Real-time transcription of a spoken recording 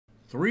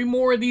3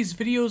 more of these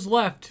videos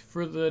left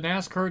for the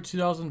NASCAR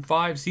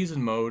 2005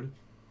 season mode.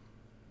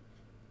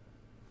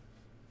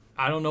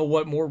 I don't know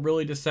what more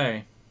really to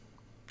say.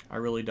 I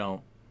really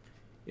don't.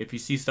 If you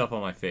see stuff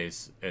on my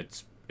face,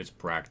 it's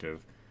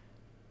proactive.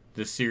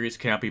 This series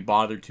cannot be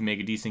bothered to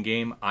make a decent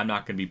game. I'm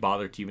not going to be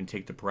bothered to even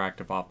take the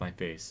proactive off my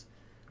face.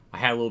 I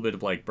had a little bit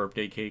of like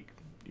birthday cake.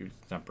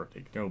 It's not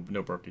birthday. No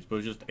birthdays, but it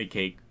was just a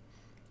cake.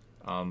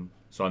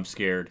 So I'm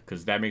scared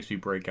because that makes me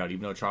break out,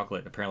 even though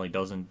chocolate apparently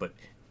doesn't. But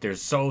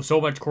there's so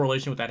much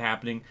correlation with that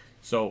happening.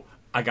 So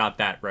I got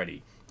that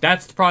ready.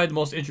 That's probably the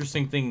most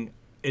interesting thing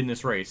in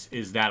this race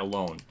is that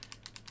alone.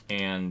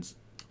 And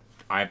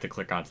I have to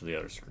click onto the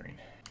other screen.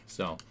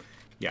 So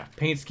yeah,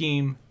 paint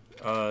scheme,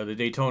 the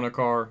Daytona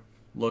car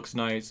looks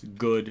nice,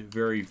 good,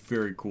 very,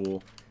 very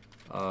cool.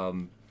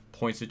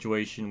 Point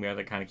situation, we have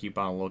to kind of keep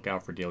on the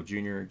lookout for Dale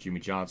Jr., Jimmy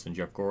Johnson,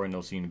 Jeff Gordon.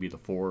 Those seem to be the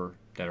 4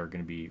 that are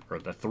going to be, or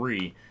the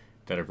 3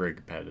 that are very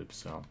competitive.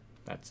 So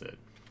that's it.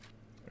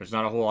 There's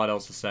not a whole lot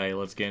else to say.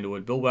 Let's get into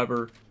it. Bill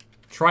Weber,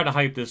 try to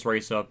hype this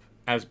race up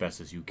as best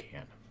as you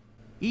can.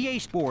 EA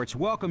Sports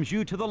welcomes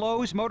you to the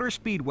Lowe's Motor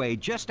Speedway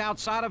just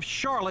outside of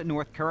Charlotte,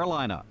 North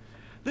Carolina.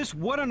 This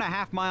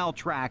 1.5-mile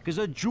track is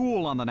a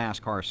jewel on the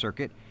NASCAR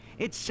circuit.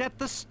 It set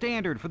the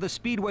standard for the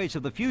speedways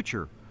of the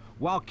future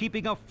while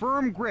keeping a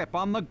firm grip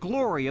on the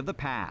glory of the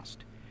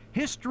past.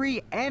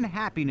 History and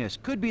happiness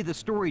could be the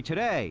story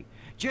today.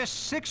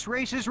 Just 6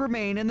 races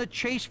remain in the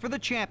chase for the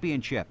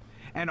championship,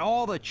 and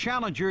all the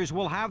challengers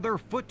will have their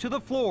foot to the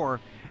floor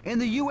in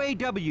the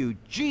UAW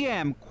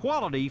GM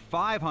Quality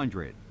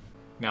 500.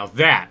 Now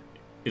that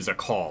is a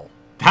call.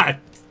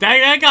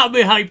 That got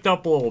me hyped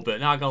up a little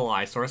bit, not gonna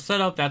lie. So our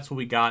setup, that's what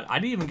we got. I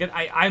didn't even get,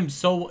 I'm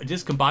so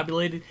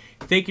discombobulated.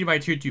 Thank you to my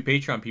tier 2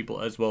 Patreon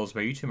people, as well as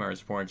my YouTube members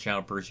support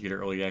channel purchase, get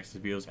early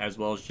access videos, as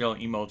well as channel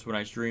emotes when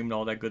I stream and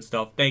all that good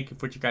stuff. Thank you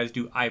for what you guys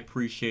do. I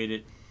appreciate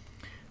it.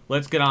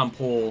 Let's get on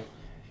pole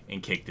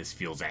and kick this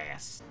field's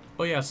ass.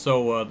 Oh yeah,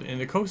 so in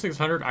the Coke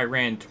 600, I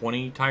ran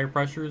 20 tire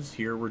pressures.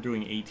 Here we're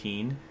doing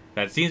 18.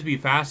 That seems to be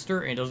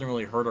faster and doesn't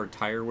really hurt our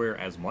tire wear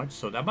as much.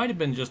 So that might have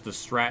been just the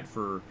strat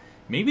for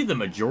maybe the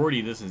majority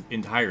of this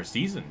entire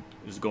season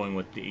is going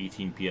with the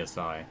 18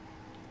 PSI.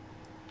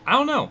 I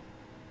don't know.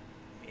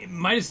 It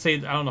might have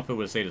stayed, I don't know if it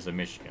would have stayed as a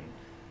Michigan,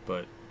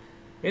 but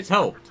it's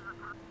helped.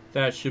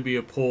 That should be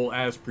a pull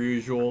as per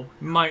usual.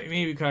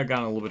 Maybe could have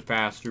gone a little bit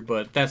faster,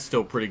 but that's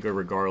still pretty good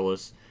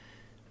regardless.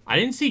 I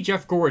didn't see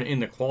Jeff Gordon in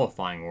the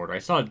qualifying order. I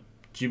saw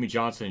Jimmy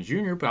Johnson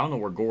Jr., but I don't know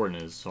where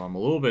Gordon is, so I'm a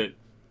little bit,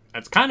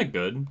 that's kind of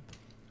good.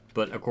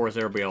 But of course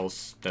everybody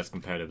else that's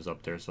competitive is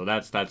up there, so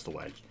that's the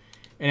wedge.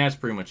 And that's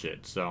pretty much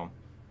it. So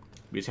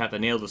we just have to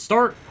nail the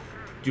start,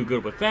 do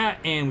good with that,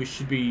 and we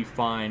should be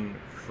fine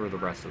for the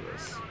rest of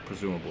this,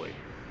 presumably.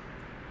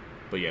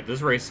 But yeah,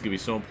 this race is going to be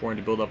so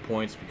important to build up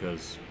points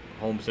because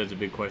Homestead's a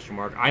big question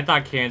mark. I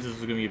thought Kansas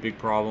was going to be a big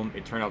problem.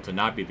 It turned out to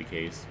not be the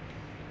case.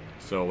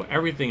 So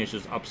everything is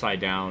just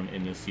upside down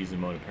in this season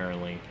mode,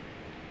 apparently.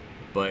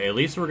 But at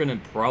least we're going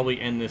to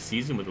probably end this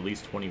season with at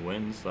least 20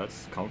 wins. So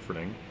that's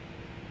comforting.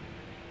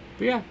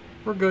 But yeah,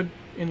 we're good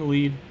in the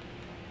lead.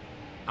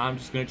 I'm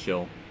just going to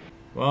chill.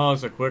 Well,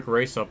 it's a quick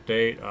race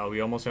update. We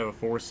almost have a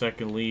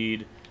 4-second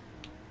lead.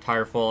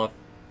 Tire fall-off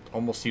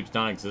almost seems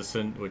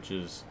non-existent, which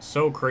is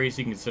so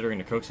crazy considering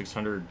the Coke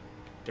 600,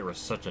 there was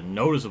such a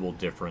noticeable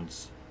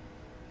difference.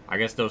 I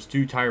guess those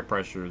 2 tire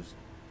pressures,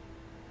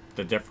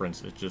 the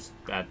difference, it's just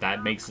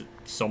that makes it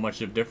so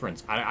much of a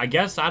difference. I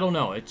guess, I don't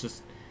know,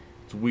 it's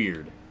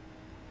weird.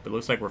 But it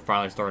looks like we're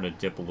finally starting to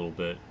dip a little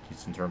bit,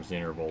 just in terms of the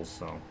intervals,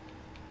 so.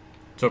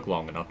 Took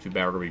long enough. Too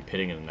bad we're going to be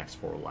pitting in the next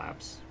 4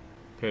 laps.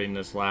 Pitting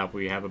this lap,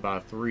 we have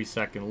about a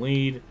 3-second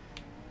lead.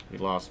 We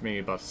lost maybe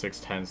about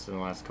 0.6 in the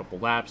last couple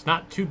laps.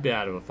 Not too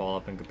bad of a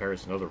fall-up in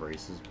comparison to other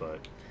races,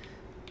 but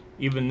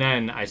even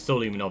then, I still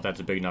don't even know if that's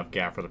a big enough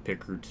gap for the pit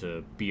crew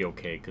to be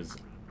okay, because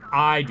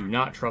I do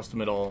not trust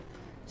them at all.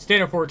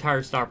 Standard 4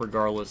 tire stop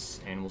regardless,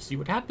 and we'll see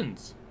what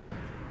happens.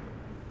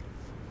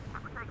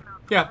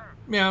 Yeah,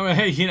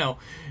 you know,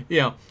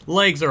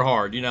 legs are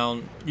hard, you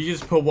know. You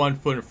just put one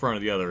foot in front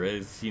of the other.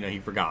 Is, you know, he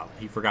forgot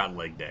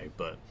leg day,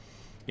 but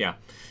yeah.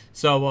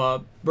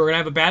 So we're gonna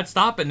have a bad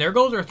stop, and there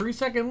goes our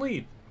 3-second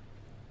lead.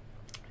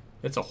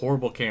 That's a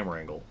horrible camera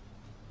angle.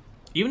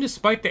 Even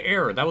despite the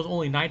error, that was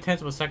only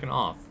 0.9 of a second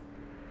off,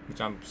 which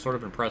I'm sort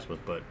of impressed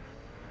with. But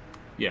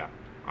yeah,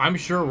 I'm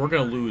sure we're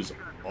gonna lose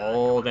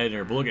all that in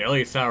there. But look at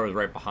Elliott Sauer is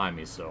right behind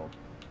me, so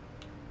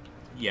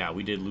yeah,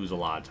 we did lose a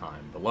lot of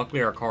time. But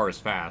luckily our car is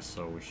fast,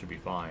 so we should be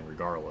fine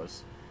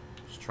regardless.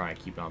 Just trying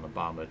to keep it on the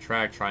bottom of the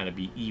track, trying to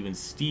be even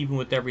Steven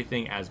with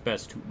everything as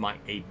best to my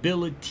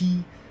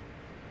ability.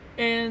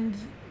 And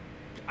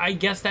I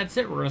guess that's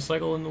it. We're going to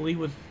cycle in the lead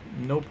with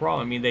no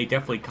problem. I mean, they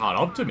definitely caught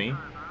up to me.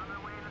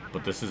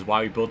 But this is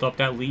why we built up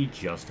that lead,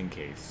 just in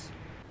case.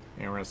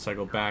 And we're going to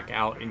cycle back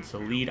out into the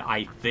lead.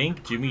 I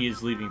think Jimmy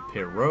is leaving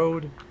pit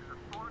road.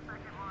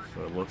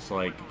 So it looks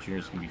like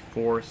Junior's going to be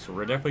 4th. So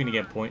we're definitely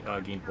going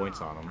to gain points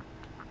on him.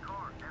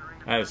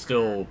 That is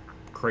still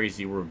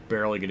crazy. We're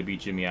barely going to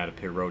beat Jimmy out of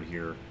pit road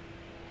here.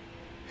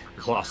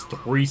 Lost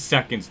 3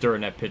 seconds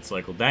during that pit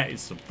cycle. That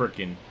is some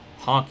freaking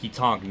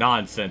honky-tonk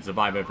nonsense if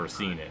I've ever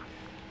seen it.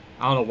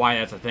 I don't know why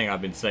that's a thing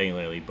I've been saying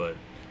lately, but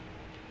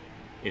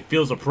it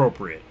feels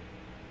appropriate.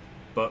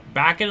 But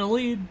back in the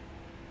lead,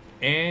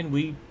 and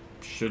we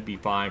should be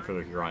fine for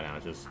the here on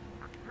out. Just,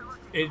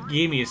 it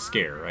gave me a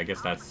scare. I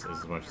guess that's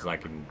as much as I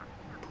can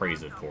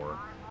praise it for.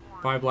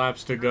 5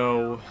 laps to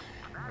go.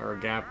 Our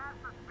gap,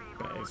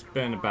 it's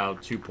been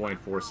about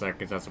 2.4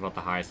 seconds. That's about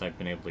the highest I've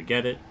been able to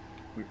get it.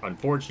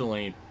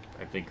 Unfortunately,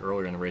 I think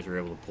earlier in the race we were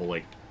able to pull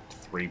like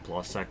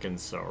 3+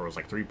 seconds, so, or it was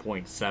like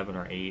 3.7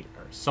 or 8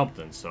 or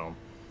something. So,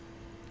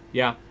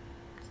 yeah,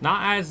 it's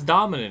not as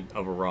dominant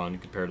of a run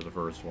compared to the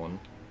first one.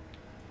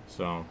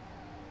 So,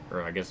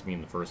 or I guess I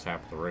mean the first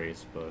half of the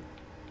race, but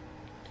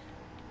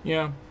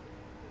yeah,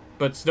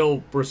 but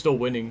still, we're still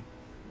winning.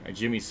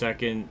 Jimmy's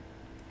second.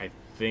 I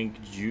think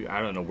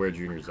I don't know where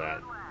Junior's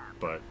at,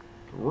 but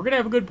we're gonna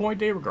have a good point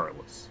day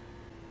regardless.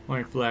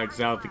 White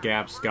flag's out. The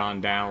gap's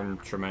gone down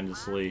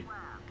tremendously.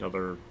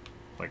 Another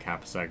like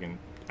half a second.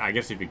 I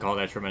guess if you call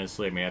that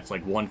tremendously, I mean that's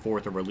like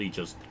 1/4 of our lead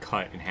just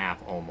cut in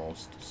half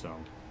almost. So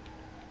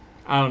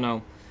I don't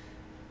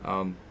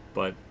know,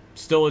 but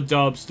still a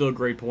dub, still a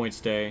great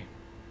points day.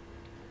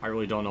 I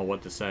really don't know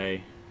what to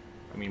say.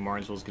 I mean,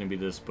 Martinsville's going to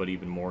be this, but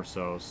even more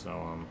so.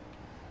 So,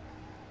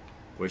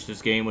 wish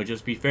this game would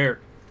just be fair.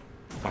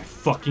 My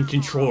fucking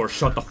controller,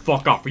 shut the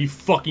fuck off. Are you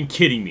fucking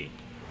kidding me?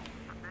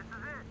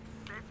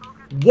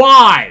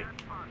 Why?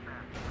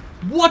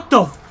 What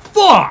the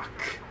fuck?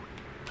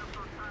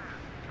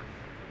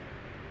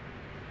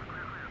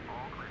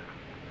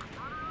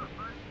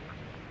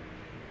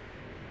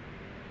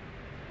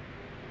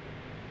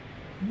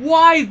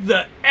 Why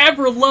the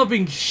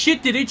ever-loving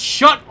shit did it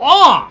shut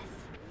off?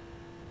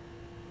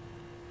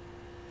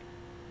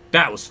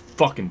 That was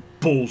fucking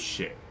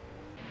bullshit.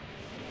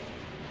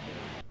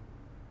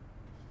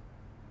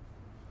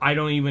 I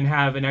don't even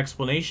have an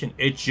explanation.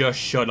 It just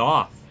shut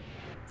off.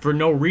 For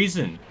no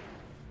reason.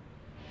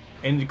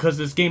 And because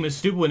this game is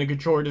stupid when the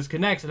controller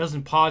disconnects, it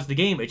doesn't pause the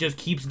game. It just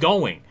keeps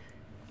going.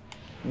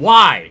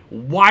 Why?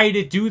 Why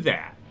did it do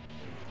that?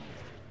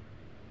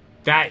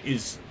 That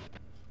is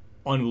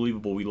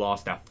unbelievable. We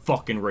lost that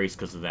fucking race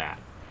because of that.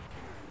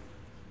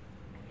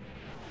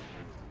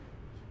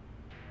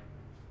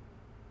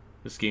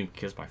 This game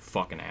kissed my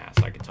fucking ass,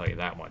 I can tell you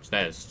that much.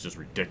 That is just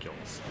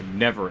ridiculous. I've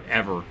never,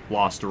 ever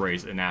lost a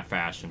race in that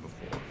fashion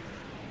before.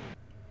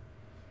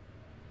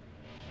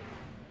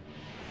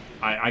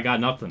 I got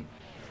nothing.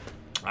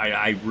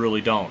 I really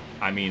don't.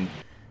 I mean,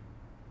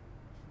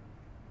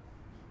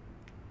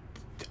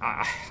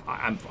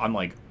 I'm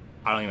like,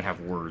 I don't even have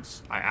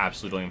words. I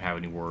absolutely don't even have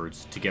any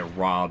words to get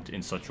robbed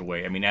in such a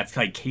way. I mean, that's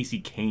like Casey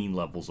Kane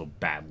levels of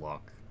bad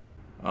luck.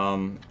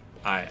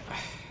 I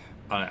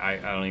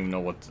don't even know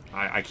what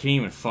I can't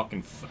even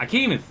fucking I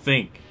can't even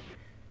think.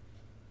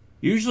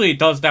 Usually it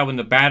does that when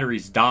the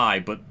batteries die,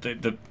 but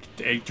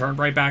it turned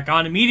right back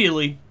on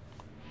immediately.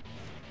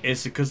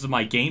 Is it because of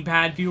my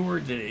gamepad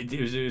viewer?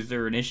 Is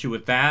there an issue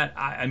with that?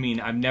 I mean,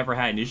 I've never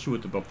had an issue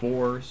with it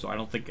before, so I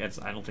don't think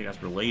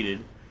that's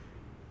related.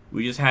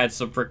 We just had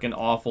some freaking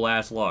awful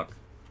ass luck.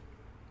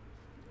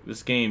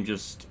 This game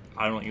just,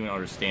 I don't even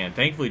understand.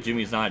 Thankfully,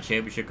 Jimmy's not a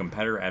championship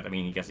competitor. I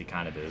mean, I guess he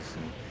kind of is.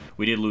 And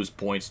we did lose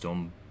points to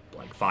him,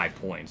 like 5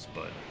 points,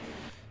 but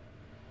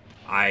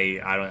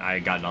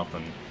I got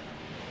nothing.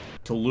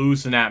 To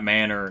lose in that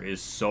manner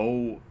is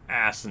so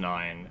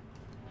asinine.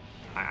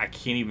 I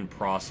can't even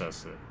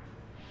process it.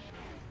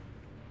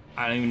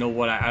 I don't even know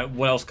what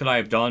else could I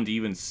have done to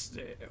even.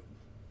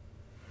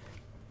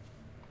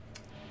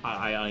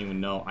 I don't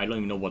even know. I don't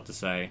even know what to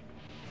say.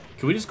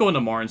 Can we just go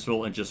into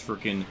Martinsville and just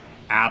freaking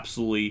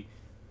absolutely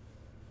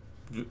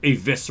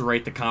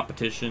eviscerate the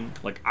competition?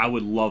 Like, I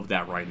would love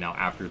that right now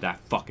after that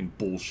fucking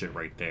bullshit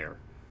right there.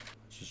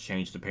 Let's just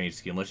change the paint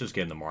scheme. Let's just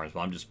get into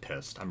Martinsville. I'm just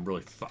pissed. I'm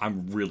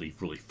really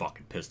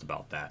fucking pissed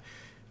about that.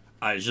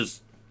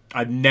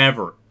 I've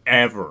never,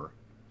 ever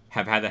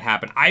have had that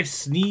happen. I've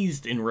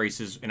sneezed in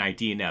races and I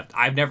DNF'd.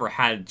 I've never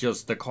had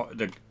just I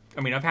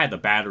mean, I've had the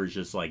batteries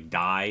just, like,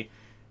 die.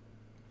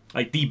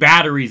 Like, the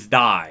batteries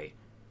die.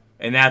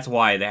 And that's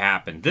why that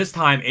happened. This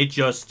time, it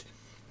just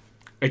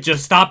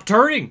stopped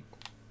turning.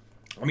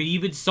 I mean, you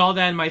even saw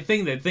that in my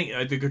thing.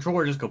 The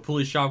controller just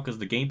completely shut off because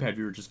the gamepad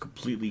viewer just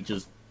completely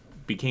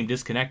became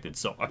disconnected.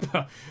 So,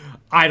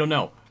 I don't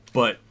know.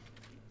 But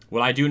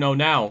what I do know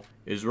now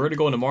is we're going to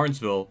go into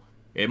Martinsville.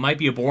 It might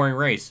be a boring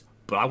race,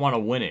 but I want to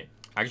win it.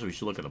 Actually, we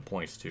should look at the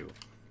points, too.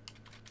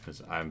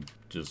 Because I'm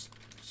just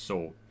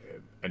so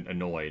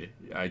annoyed.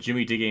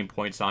 Jimmy did gain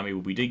points on me.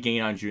 We did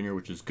gain on Junior,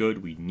 which is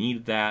good. We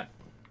needed that.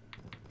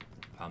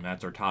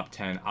 That's our top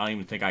 10. I don't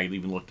even think I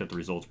even looked at the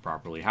results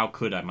properly. How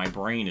could I? My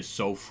brain is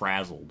so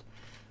frazzled.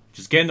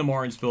 Just get into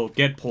Martinsville,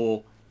 get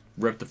pole,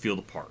 rip the field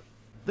apart.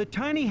 The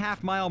tiny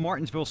half-mile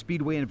Martinsville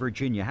Speedway in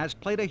Virginia has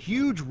played a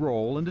huge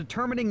role in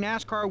determining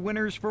NASCAR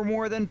winners for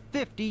more than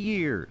 50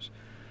 years.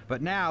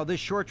 But now this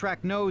short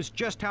track knows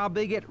just how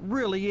big it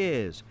really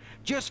is.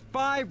 Just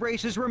 5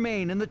 races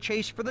remain in the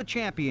chase for the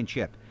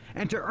championship.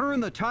 And to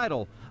earn the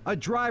title, A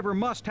driver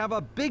must have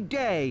a big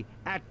day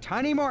at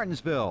tiny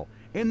Martinsville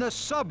in the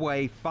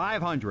Subway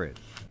 500.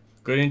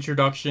 Good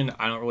introduction.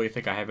 I don't really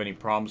think I have any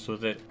problems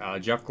with it.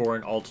 Jeff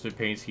Gordon, alternate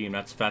paint scheme.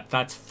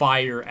 That's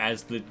fire,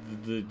 as the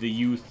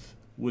youth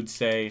would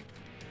say.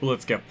 Well,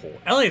 let's get pull.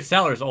 Elliott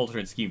Saller's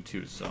alternate scheme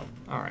too. So,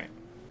 all right,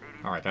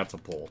 that's a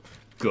pull.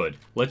 Good.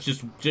 Let's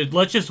just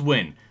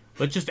win.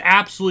 Let's just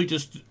absolutely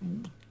just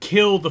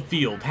kill the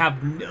field.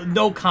 Have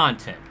no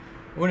content.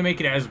 I want to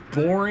make it as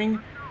boring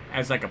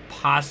as I could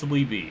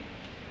possibly be.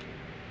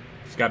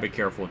 Just gotta be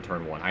careful in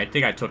turn 1. I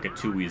think I took it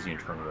too easy in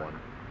turn 1.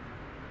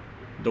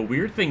 The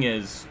weird thing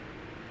is,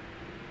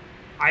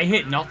 I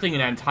hit nothing in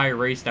that entire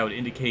race that would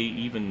indicate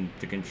even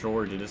the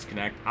controller to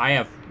disconnect. I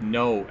have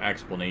no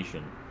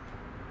explanation.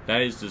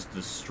 That is just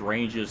the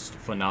strangest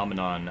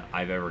phenomenon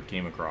I've ever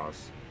came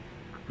across.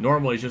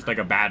 Normally, it's just like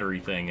a battery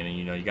thing, and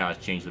you know, you gotta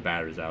change the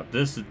batteries out.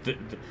 This is,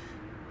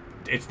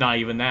 it's not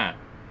even that.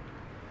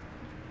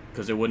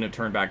 Because it wouldn't have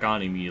turned back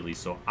on immediately,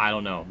 so I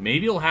don't know.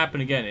 Maybe it'll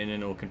happen again, and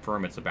then it'll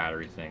confirm it's a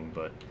battery thing,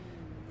 but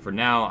for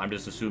now, I'm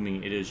just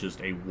assuming it is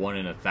just a 1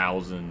 in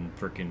 1,000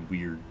 freaking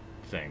weird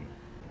thing.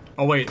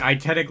 Oh wait, I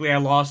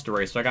lost the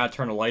race, so I gotta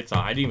turn the lights on.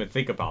 I didn't even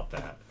think about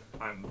that.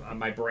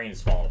 My brain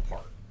is falling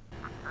apart.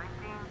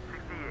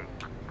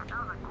 1968. That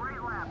was a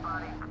great lap,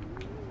 buddy.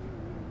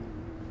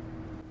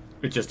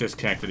 It just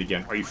disconnected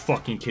again. Are you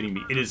fucking kidding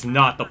me? It is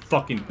not the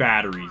fucking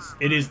batteries.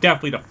 It is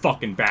definitely the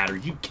fucking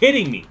batteries. You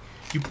kidding me?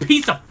 You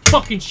piece of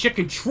fucking shit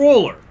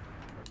controller!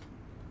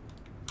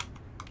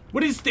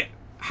 What is this?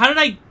 How did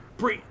I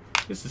bring...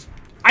 This is...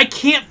 I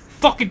can't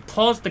fucking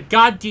pause the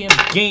goddamn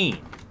game!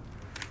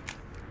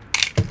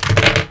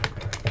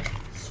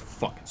 This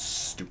fucking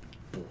stupid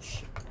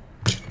bullshit.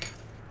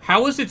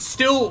 How is it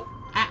still...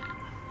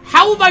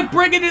 How am I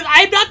bringing it...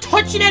 I'm not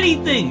touching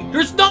anything!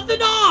 There's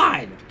nothing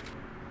on!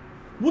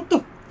 What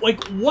the...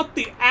 Like, what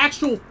the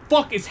actual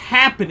fuck is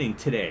happening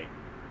today?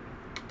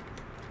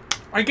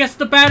 I guess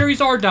the batteries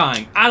are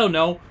dying. I don't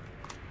know.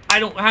 I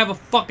don't have a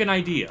fucking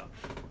idea.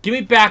 Get me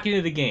back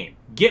into the game.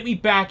 Get me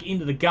back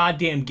into the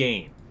goddamn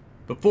game.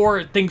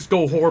 Before things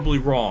go horribly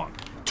wrong.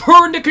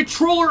 Turn the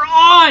controller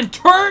on!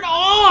 Turn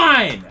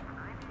on!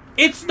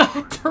 It's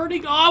not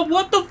turning on.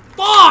 What the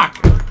fuck?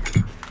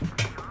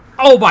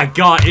 Oh my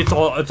god, it's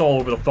all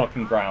over the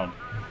fucking ground.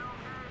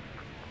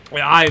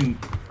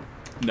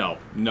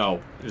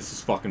 No. This is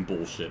fucking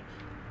bullshit.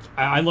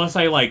 Unless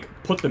I, like,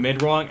 put them in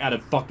wrong out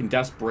of fucking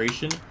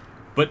desperation.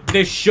 But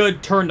this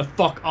should turn the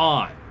fuck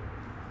on.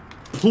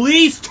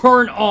 Please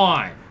turn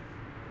on!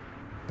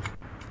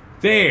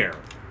 There.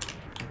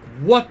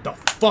 What the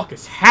fuck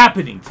is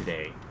happening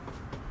today?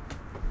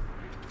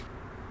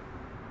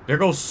 There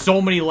goes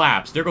so many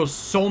laps. There goes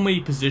so many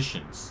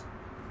positions.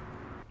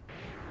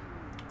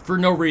 For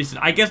no reason.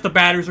 I guess the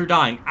batteries are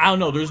dying. I don't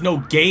know. There's no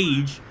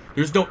gauge.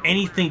 There's no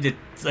anything to,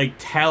 like,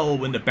 tell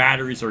when the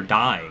batteries are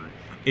dying.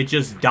 It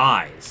just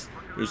dies.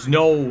 There's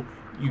no...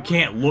 You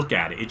can't look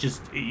at it.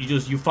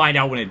 You find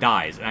out when it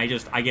dies. And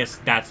I guess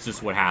that's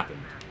just what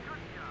happened.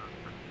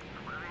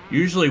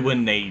 Usually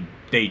when they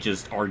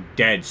just are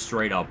dead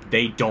straight up,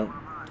 they don't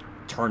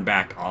turn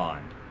back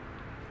on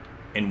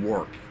and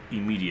work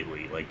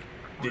immediately. Like,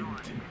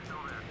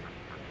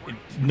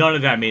 none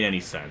of that made any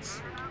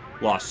sense.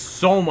 Lost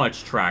so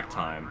much track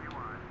time.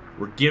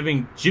 We're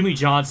giving Jimmy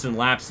Johnson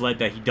laps led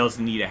that he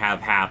doesn't need to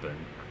have happen.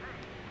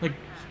 Like,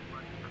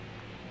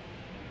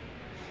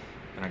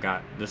 and I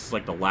got, this is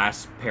like the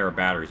last pair of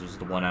batteries. This is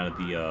the one out of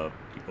the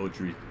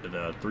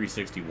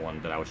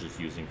 361 that I was just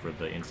using for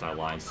the Inside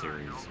Line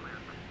series.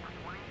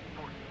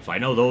 So I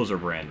know those are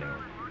brand new.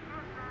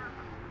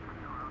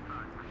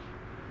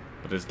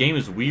 But this game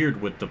is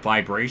weird with the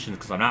vibrations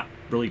because I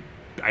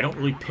don't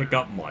really pick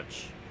up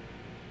much.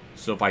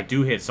 So if I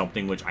do hit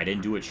something, which I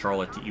didn't do at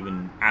Charlotte to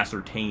even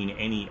ascertain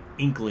any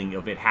inkling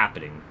of it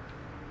happening.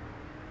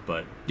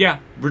 But yeah,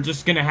 we're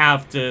just gonna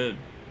have to...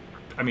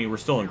 I mean, we're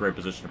still in great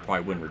position to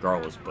probably win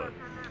regardless, but...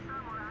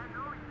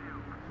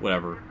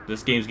 whatever.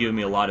 This game's giving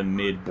me a lot of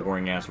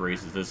mid-boring-ass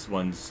races. This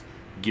one's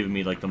giving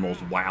me, like, the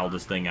most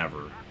wildest thing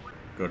ever.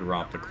 Go to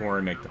Romp the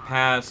corner, make the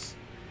pass.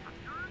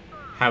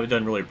 Haven't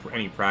done really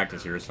any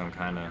practice here, so I'm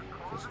kind of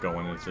just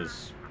going into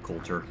this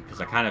cold turkey.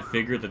 Because I kind of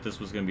figured that this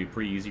was going to be a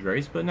pretty easy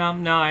race, but no,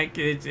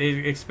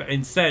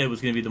 instead it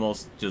was going to be the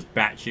most just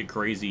batshit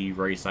crazy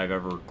race I've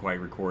ever quite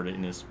recorded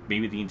in this,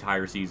 maybe the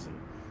entire season.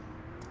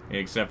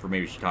 Except for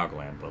maybe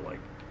Chicagoland, but like,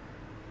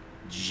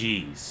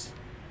 jeez.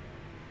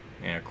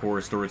 And of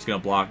course, Stewart's going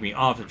to block me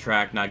off the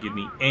track, not give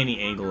me any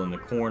angle in the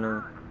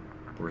corner.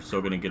 We're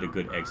still going to get a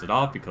good exit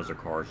off because our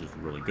car is just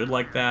really good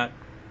like that.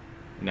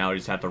 And now I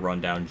just have to run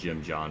down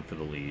Jim John for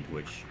the lead,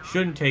 which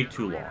shouldn't take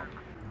too long.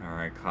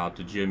 Alright, cop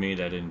to Jimmy.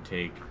 That didn't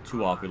take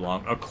too awfully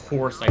long. Of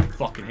course I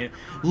fucking hit.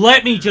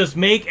 Let me just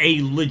make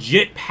a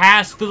legit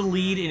pass for the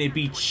lead and it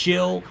be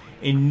chill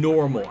and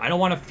normal. I don't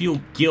want to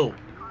feel guilt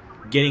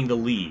getting the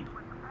lead.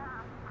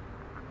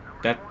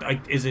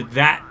 Is it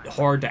that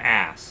hard to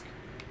ask?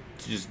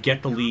 To just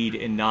get the lead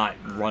and not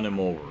run him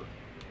over?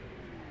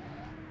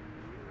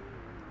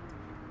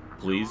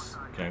 Please?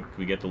 Can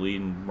we get the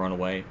lead and run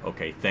away?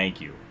 Okay,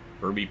 thank you.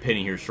 We're going to be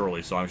pitting here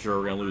shortly, so I'm sure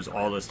we're going to lose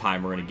all this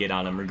time. We're going to get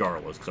on him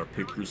regardless, because our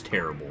pit crew's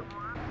terrible.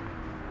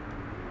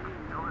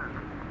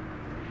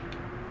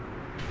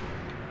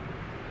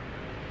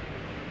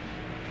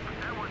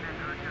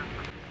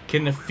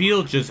 Can the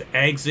field just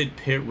exit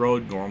pit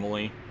road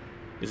normally?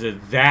 Is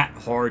it that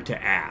hard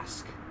to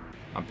ask?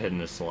 I'm pitting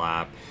this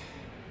lap.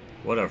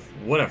 What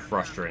a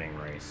frustrating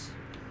race.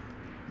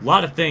 A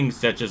lot of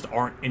things that just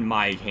aren't in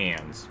my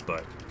hands,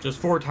 but just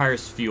 4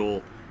 tires,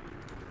 fuel,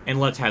 and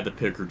let's have the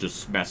pit crew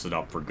just mess it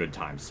up for good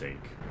time's sake.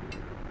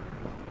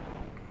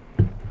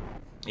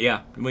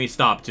 Yeah, when you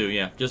stop too,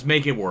 yeah. Just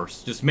make it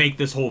worse. Just make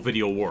this whole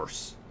video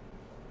worse.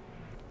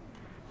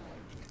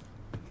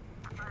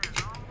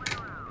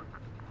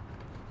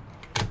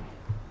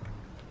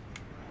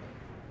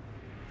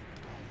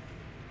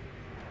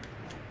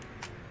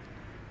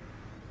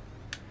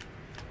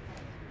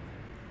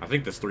 I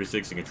think this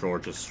 360 controller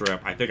just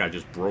stripped. I think I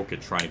just broke it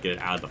trying to get it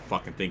out of the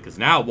fucking thing, because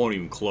now it won't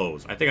even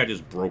close. I think I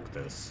just broke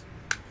this.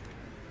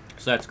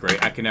 So that's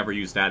great. I can never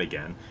use that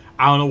again.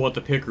 I don't know what the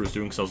pit crew is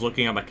doing, because I was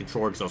looking at my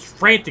controller, because I was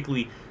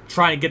frantically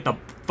trying to get the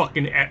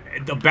fucking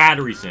the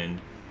batteries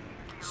in.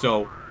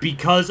 So,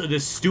 because of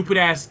this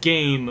stupid-ass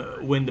game,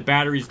 when the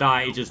batteries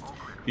die, it just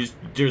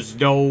there's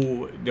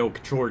no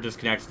controller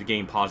disconnects, the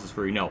game pauses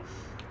for you. No.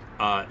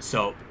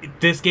 So,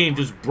 this game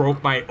just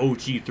broke my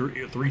OG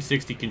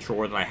 360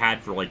 controller that I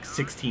had for like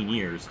 16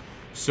 years.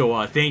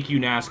 So, thank you,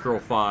 NASCAR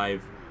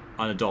 05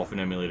 on the Dolphin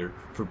emulator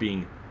for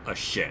being a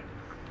shit.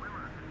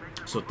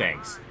 So,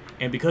 thanks.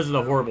 And because of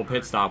the horrible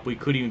pit stop, we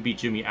couldn't even beat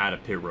Jimmy out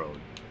of pit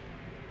road.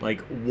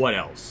 Like, what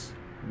else?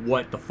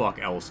 What the fuck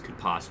else could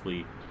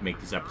possibly make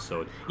this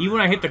episode? Even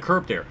when I hit the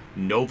curb there,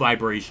 no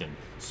vibration.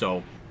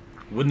 So,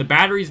 when the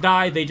batteries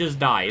die, they just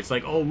die. It's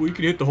like, oh, we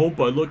can hit the home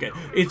button. Look at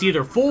it's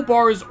either full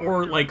bars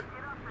or like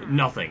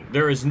nothing.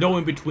 There is no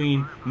in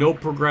between, no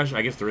progression.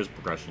 I guess there is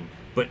progression,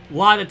 but a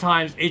lot of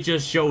times it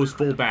just shows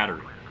full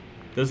battery.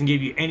 Doesn't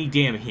give you any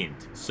damn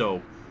hint.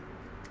 So,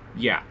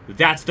 yeah,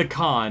 that's the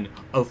con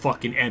of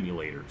fucking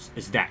emulators.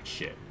 Is that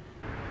shit.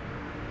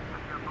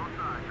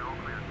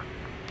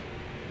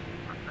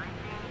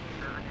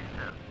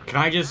 Can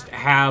I just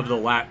have the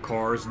lap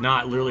cars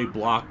not literally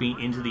block me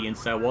into the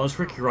inside wall? It's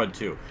Ricky Rudd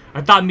too.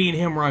 I thought me and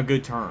him were on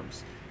good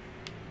terms.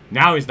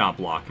 Now he's not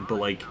blocking, but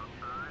like,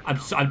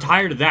 I'm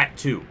tired of that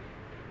too.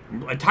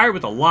 I'm tired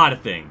with a lot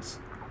of things.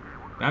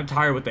 And I'm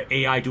tired with the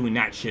AI doing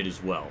that shit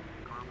as well.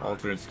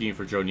 Alternate scheme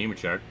for Joe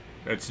Nemechek.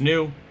 It's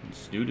new.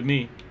 It's new to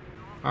me.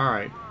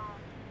 Alright.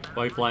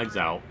 White flag's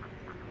out.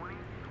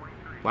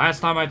 Last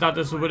time I thought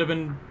this would have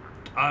been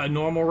a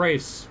normal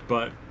race,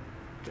 but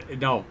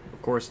no,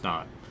 of course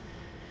not.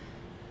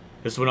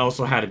 This one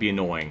also had to be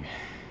annoying.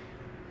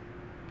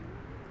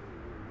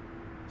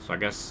 So I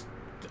guess,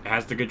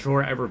 has the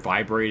controller ever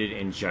vibrated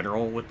in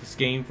general with this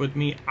game with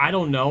me? I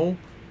don't know.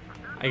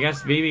 I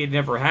guess maybe it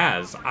never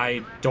has.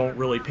 I don't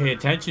really pay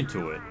attention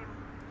to it.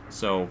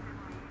 So,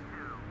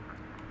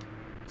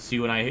 see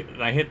when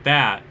I hit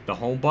that, the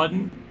home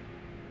button,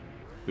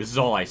 this is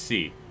all I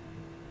see.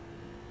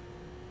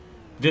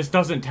 This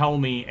doesn't tell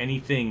me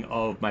anything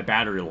of my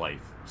battery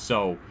life.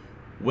 So,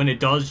 when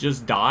it does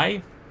just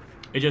die,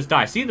 it just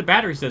dies. See, the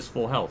battery says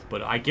full health,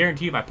 but I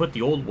guarantee if I put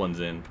the old ones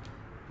in,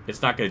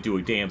 it's not going to do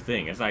a damn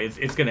thing. It's not.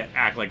 It's going to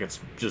act like it's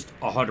just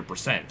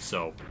 100%.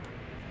 So,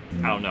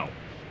 I don't know.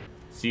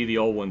 See, the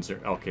old ones are...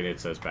 Okay, it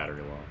says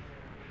battery low.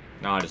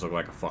 Now I just look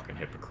like a fucking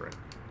hypocrite.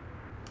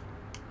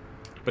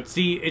 But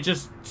see, it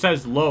just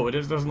says low. It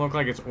just doesn't look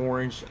like it's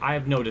orange. I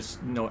have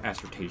noticed no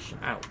assertion.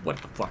 I don't... What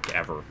the fuck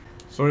ever.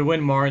 So we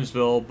win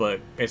Martinsville,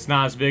 but it's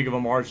not as big of a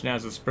margin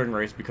as the spring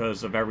race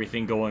because of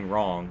everything going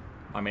wrong.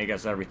 I mean, I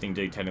guess everything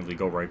did technically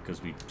go right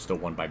because we still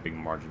won by a big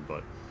margin,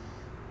 but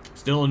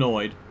still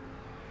annoyed.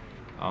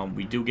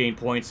 We do gain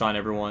points on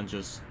everyone,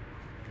 just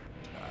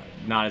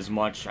not as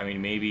much. I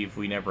mean, maybe if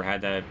we never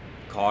had that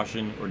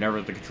caution or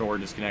never the controller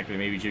disconnected,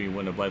 maybe Jimmy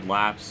wouldn't have led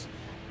laps.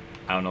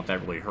 I don't know if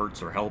that really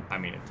hurts or help. I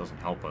mean, it doesn't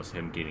help us,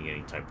 him getting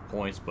any type of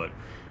points, but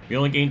we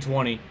only gained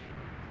 20.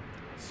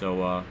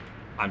 So,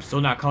 I'm still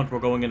not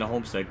comfortable going into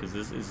Homestead because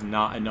this is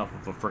not enough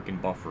of a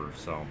freaking buffer,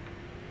 so...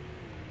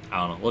 I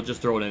don't know. We'll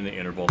just throw it in the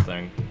interval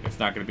thing. It's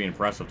not going to be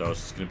impressive, though.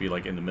 It's just going to be,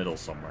 like, in the middle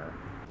somewhere.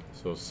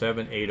 So,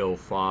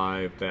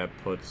 7,805. That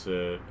puts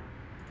it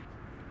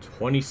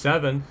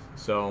 27th.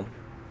 So,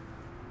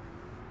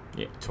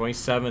 yeah,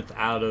 27th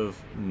out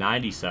of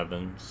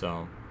 97.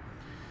 So,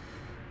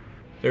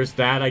 there's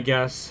that, I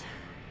guess.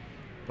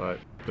 But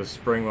the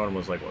spring one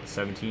was, like, what,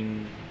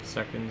 17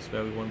 seconds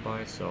that we went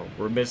by? So,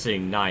 we're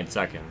missing 9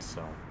 seconds.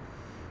 So,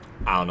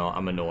 I don't know.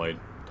 I'm annoyed.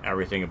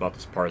 Everything about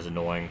this part is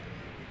annoying.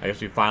 I guess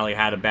we finally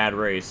had a bad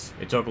race.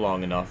 It took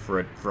long enough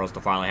for us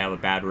to finally have a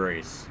bad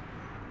race.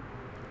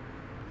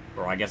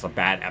 Or I guess a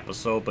bad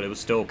episode, but it was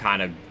still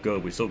kind of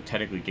good. We still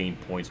technically gained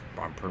points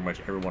on pretty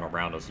much everyone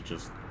around us. It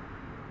just...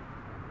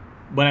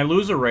 When I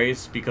lose a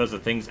race because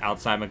of things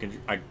outside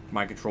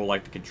my control,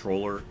 like the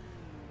controller,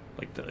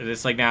 like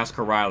it's like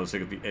NASCAR rivals,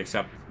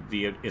 except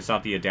it's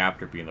not the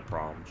adapter being the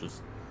problem.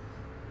 Just...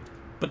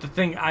 But the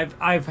thing,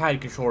 I've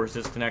had controllers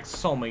disconnect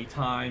so many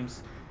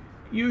times.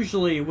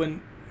 usually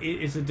when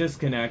it's a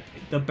disconnect,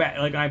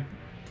 like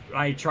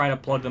I try to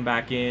plug them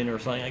back in or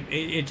something, like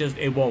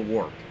it won't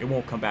work. It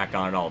won't come back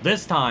on at all.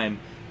 This time,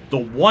 the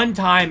one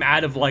time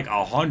out of like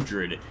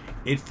 100,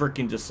 it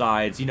freaking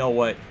decides, you know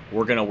what,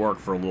 we're gonna work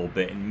for a little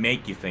bit and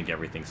make you think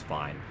everything's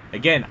fine.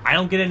 Again, I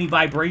don't get any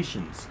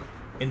vibrations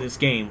in this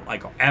game,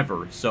 like,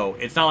 ever, so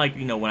it's not like,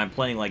 you know, when I'm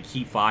playing, like,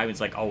 Heat 5, it's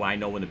like, oh, I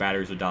know when the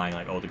batteries are dying,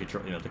 like, oh, the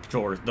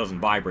controller doesn't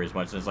vibrate as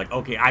much, and it's like,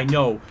 okay, I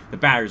know the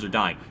batteries are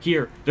dying.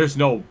 Here, there's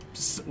no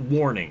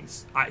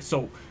warnings,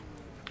 so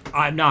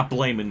I'm not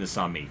blaming this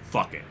on me.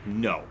 Fuck it.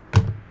 No.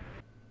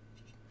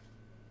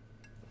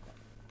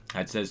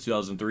 That says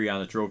 2003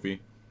 on the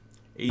trophy.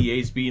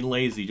 EA's being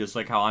lazy, just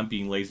like how I'm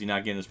being lazy,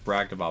 not getting this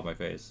bragged about my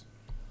face.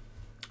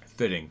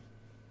 Fitting.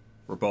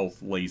 We're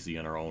both lazy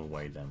in our own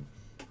way, then.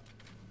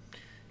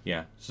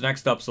 Yeah, so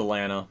next up's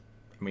Atlanta.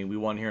 I mean, we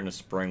won here in the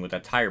spring with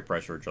that tire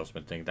pressure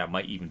adjustment thing. That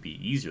might even be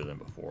easier than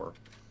before.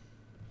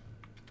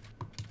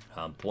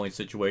 Point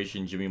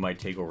situation, Jimmy might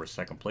take over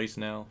second place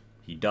now.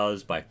 He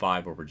does by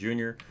 5 over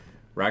Junior.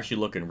 We're actually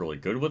looking really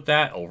good with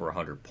that, over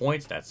 100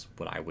 points. That's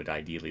what I would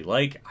ideally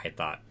like. I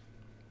thought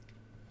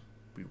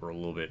we were a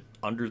little bit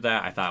under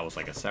that. I thought it was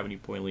like a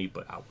 70-point lead,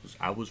 but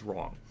I was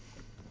wrong.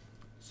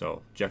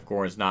 So Jeff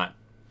Gordon's not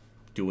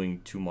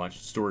doing too much.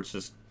 Stewart's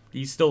just,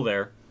 he's still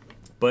there.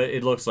 But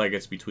it looks like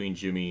it's between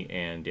Jimmy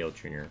and Dale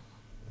Jr.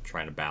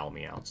 trying to battle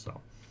me out.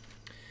 So,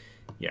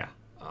 yeah.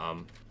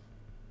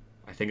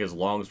 I think as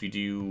long as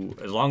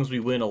we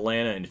win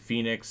Atlanta and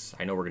Phoenix,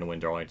 I know we're going to win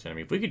Darlington. I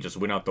mean, if we could just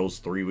win out those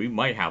 3, we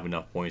might have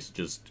enough points to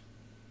just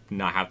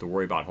not have to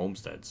worry about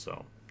Homestead.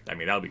 So, I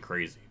mean, that would be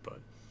crazy. But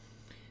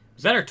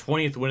was that our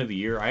 20th win of the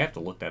year? I have to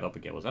look that up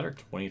again. Was that our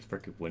 20th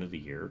freaking win of the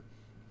year?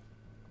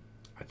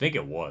 I think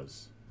it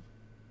was.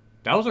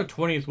 That was our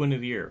 20th win of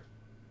the year.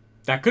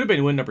 That could have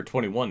been win number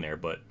 21 there,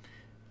 but,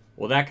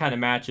 well, that kind of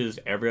matches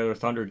every other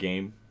Thunder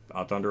game.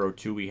 Thunder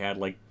 02, we had,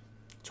 like,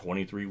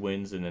 23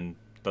 wins, and then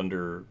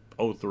Thunder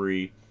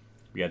 03,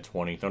 we had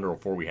 20. Thunder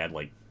 04, we had,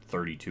 like,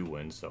 32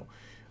 wins, so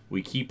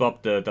we keep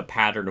up the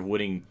pattern of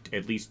winning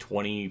at least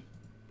 20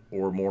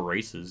 or more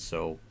races,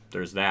 so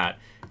there's that.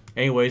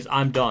 Anyways,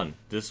 I'm done.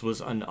 This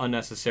was an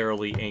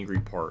unnecessarily angry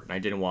part, and I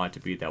didn't want it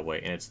to be that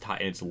way, and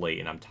it's late,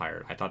 and I'm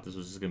tired. I thought this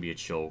was just going to be a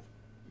chill,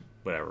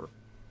 whatever.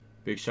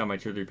 Big shout out my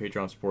tier 3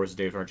 Patreon supporters,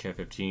 Dave Arch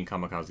 15,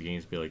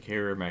 Kamikazegames, Billy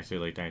Carrier, Max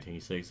Lake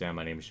 1986, and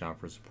my name is Sean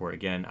for support.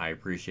 Again, I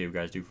appreciate what you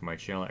guys do for my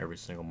channel every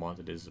single month.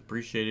 It is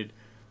appreciated.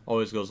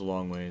 Always goes a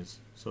long ways.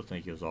 So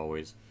thank you as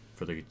always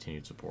for the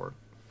continued support.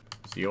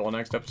 See you all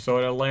next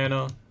episode at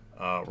Atlanta.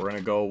 We're going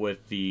to go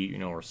with the, you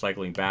know, we're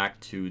cycling back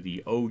to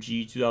the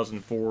OG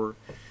 2004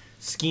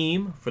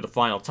 scheme for the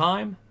final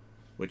time,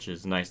 which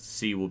is nice to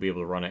see. We'll be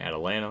able to run it at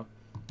Atlanta.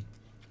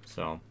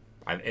 So,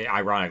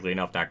 ironically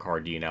enough, that car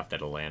DNF'd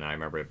at Atlanta. I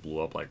remember it blew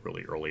up like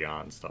really early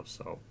on and stuff.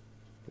 So,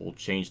 we'll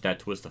change that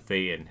twist of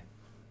fate and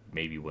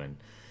maybe win.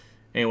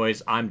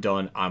 Anyways, I'm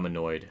done. I'm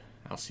annoyed.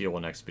 I'll see you all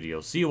next video.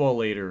 See you all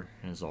later.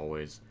 And as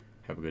always,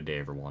 have a good day,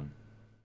 everyone.